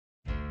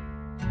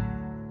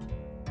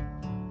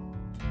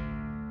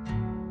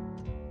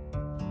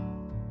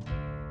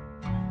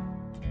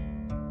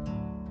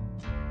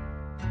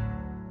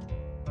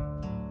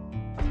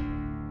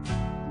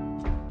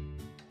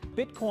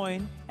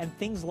Bitcoin and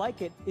things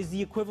like it is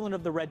the equivalent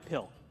of the red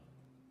pill,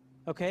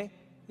 okay?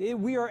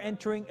 We are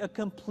entering a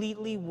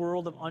completely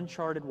world of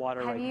uncharted water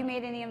right now. Have you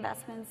made any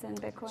investments in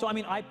Bitcoin? So, I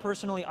mean, I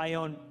personally, I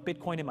own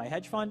Bitcoin in my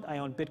hedge fund. I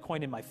own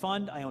Bitcoin in my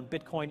fund. I own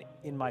Bitcoin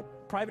in my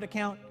private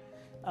account.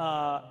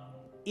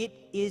 It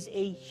is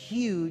a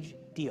huge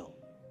deal.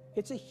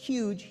 It's a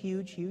huge,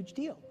 huge, huge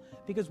deal.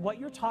 Because what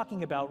you're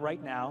talking about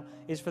right now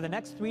is for the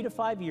next 3 to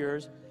 5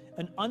 years,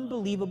 an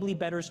unbelievably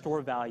better store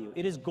of value.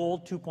 It is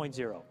gold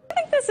 2.0. I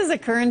think this is a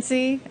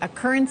currency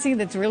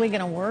that's really going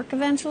to work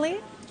eventually.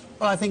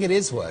 Well, I think it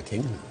is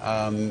working,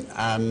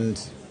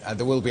 and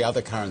there will be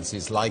other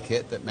currencies like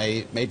it that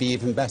may be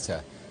even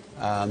better.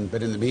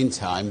 But in the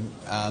meantime,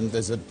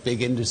 there's a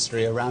big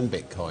industry around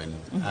Bitcoin,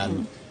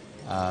 and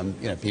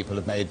you know, people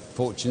have made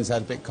fortunes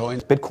out of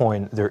Bitcoin.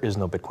 Bitcoin, there is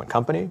no Bitcoin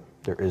company,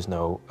 there is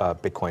no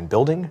Bitcoin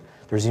building,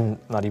 there's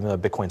not even a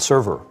Bitcoin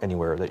server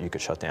anywhere that you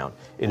could shut down.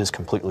 It is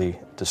completely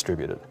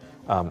distributed.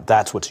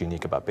 That's what's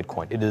unique about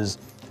Bitcoin. It is,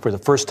 for the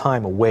first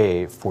time, a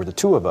way for the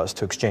two of us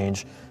to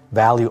exchange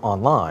value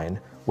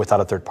online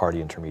without a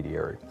third-party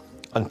intermediary.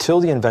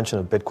 Until the invention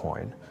of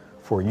Bitcoin,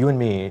 for you and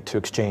me to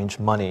exchange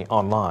money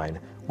online,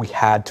 we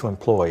had to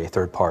employ a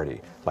third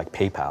party, like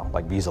PayPal,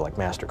 like Visa, like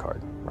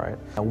MasterCard, right?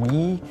 And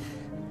we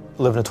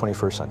live in the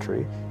 21st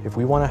century. If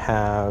we want to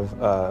have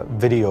a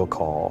video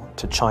call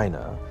to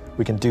China,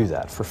 we can do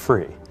that for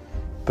free.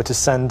 But to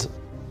send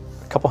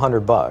a couple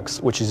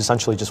 $100, which is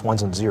essentially just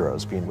ones and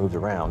zeros being moved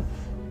around,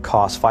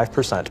 costs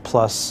 5%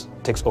 plus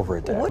takes over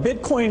a day.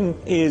 Bitcoin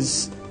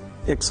is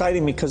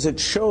exciting because it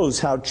shows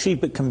how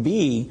cheap it can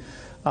be.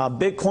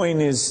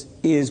 Bitcoin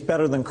is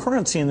better than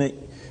currency in that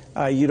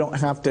you don't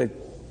have to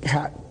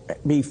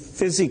be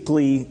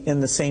physically in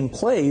the same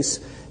place.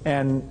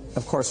 And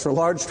of course, for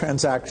large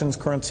transactions,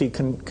 currency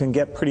can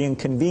get pretty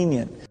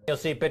inconvenient. You'll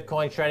see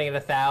Bitcoin trading at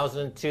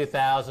 1,000,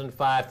 2,000,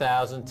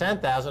 5,000,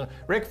 10,000.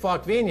 Rick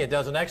Falkvinia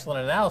does an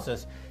excellent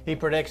analysis. He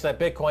predicts that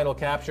Bitcoin will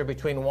capture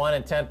between 1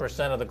 and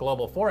 10% of the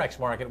global Forex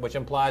market, which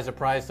implies a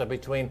price of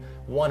between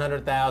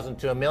 $100,000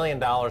 to $1 million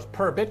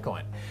per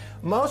Bitcoin.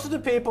 Most of the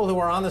people who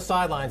are on the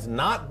sidelines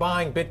not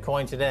buying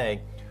Bitcoin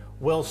today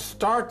will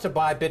start to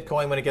buy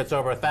Bitcoin when it gets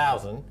over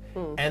 1,000,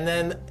 and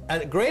then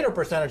a greater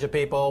percentage of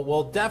people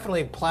will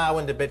definitely plow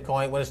into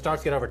Bitcoin when it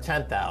starts to get over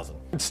 10,000.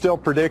 It's still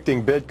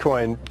predicting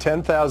Bitcoin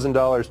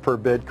 $10,000 per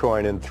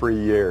Bitcoin in 3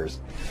 years.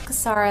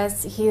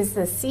 Casares, he is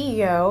the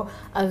CEO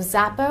of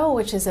Zappo,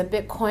 which is a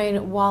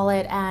Bitcoin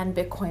wallet and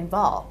Bitcoin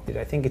vault.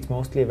 I think it's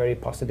mostly a very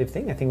positive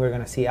thing. I think we're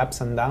going to see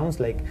ups and downs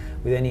like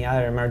with any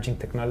other emerging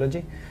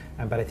technology,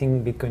 but I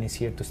think Bitcoin is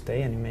here to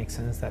stay, and it makes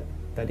sense that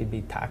it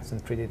be taxed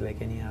and treated like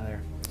any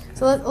other.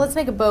 So let's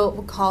make a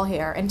bold call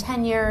here. In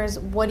 10 years,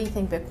 what do you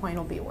think Bitcoin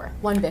will be worth?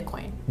 One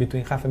Bitcoin?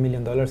 Between $500,000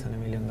 and $1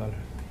 million.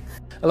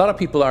 A lot of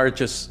people are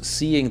just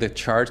seeing the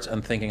charts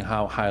and thinking,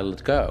 how high will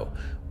it go?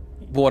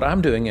 What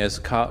I'm doing is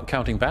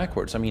counting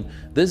backwards. I mean,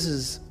 this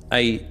is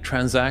a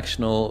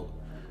transactional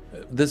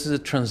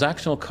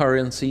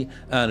currency,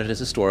 and it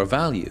is a store of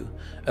value.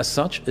 As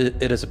such,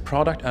 it is a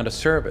product and a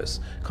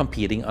service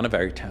competing on a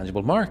very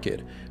tangible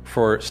market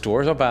for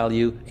stores of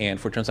value and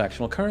for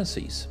transactional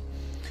currencies.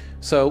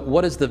 So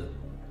what is the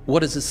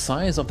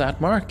size of that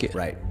market?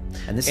 Right,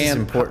 and this is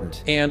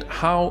important. And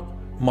how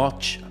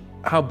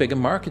big a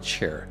market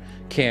share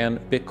can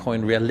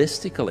Bitcoin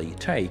realistically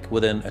take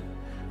within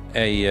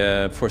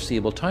a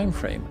foreseeable time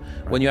frame?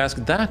 Right. When you ask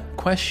that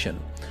question,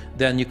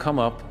 then you come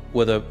up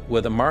with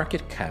a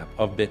market cap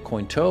of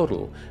Bitcoin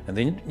total, and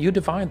then you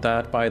divide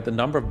that by the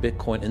number of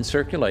Bitcoin in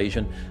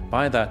circulation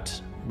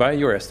by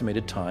your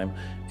estimated time,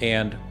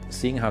 and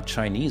seeing how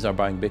Chinese are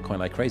buying Bitcoin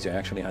like crazy. I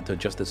actually had to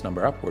adjust this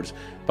number upwards,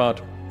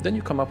 but then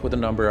you come up with a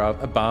number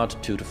of about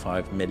 $2 to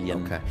 $5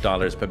 million per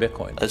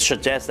Bitcoin. I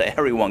suggest that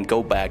everyone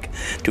go back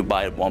to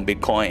buy one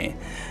Bitcoin.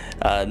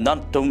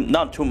 Not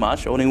too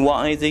much, only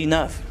one is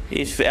enough.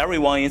 If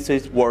everyone in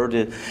this world,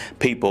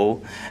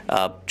 people,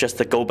 just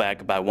to go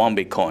back buy one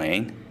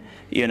Bitcoin,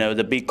 you know,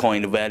 the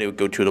Bitcoin value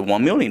go to the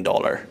 $1 million.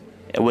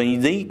 And when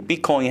the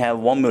Bitcoin have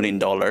 $1 million,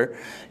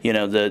 you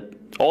know,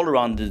 all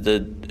around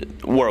the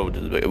world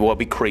will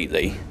be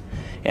crazy,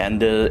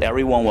 and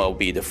everyone will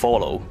be the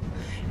follow,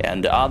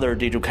 and the other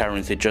digital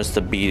currency just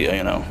to be,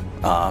 you know,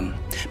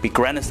 be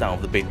grandson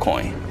of the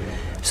Bitcoin.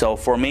 So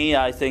for me,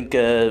 I think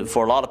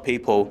for a lot of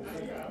people,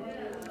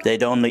 they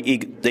don't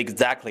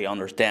exactly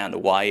understand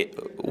why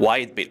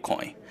it's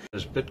Bitcoin.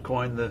 Is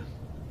Bitcoin the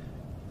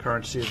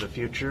currency of the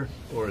future,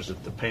 or is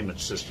it the payment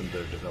system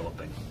they're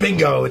developing?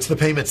 Bingo! It's the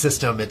payment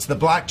system. It's the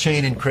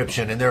blockchain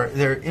encryption, and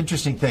they're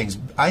interesting things.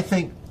 I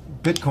think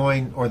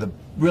Bitcoin, or the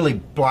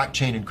really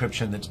blockchain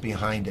encryption that's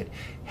behind it,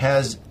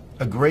 has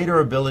a greater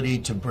ability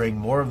to bring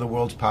more of the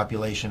world's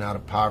population out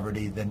of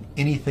poverty than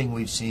anything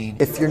we've seen.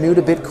 If you're new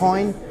to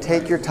Bitcoin,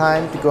 take your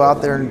time to go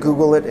out there and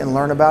Google it and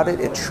learn about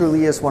it. It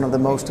truly is one of the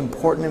most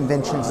important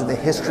inventions in the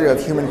history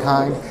of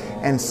humankind,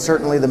 and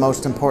certainly the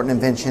most important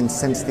invention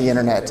since the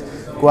internet.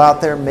 Go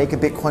out there, make a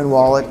Bitcoin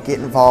wallet, get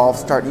involved,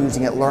 start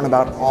using it, learn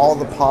about all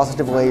the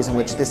positive ways in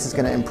which this is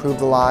going to improve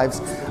the lives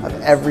of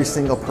every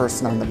single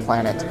person on the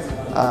planet.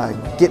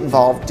 get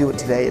involved, do it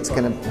today. It's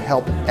going to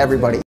help everybody.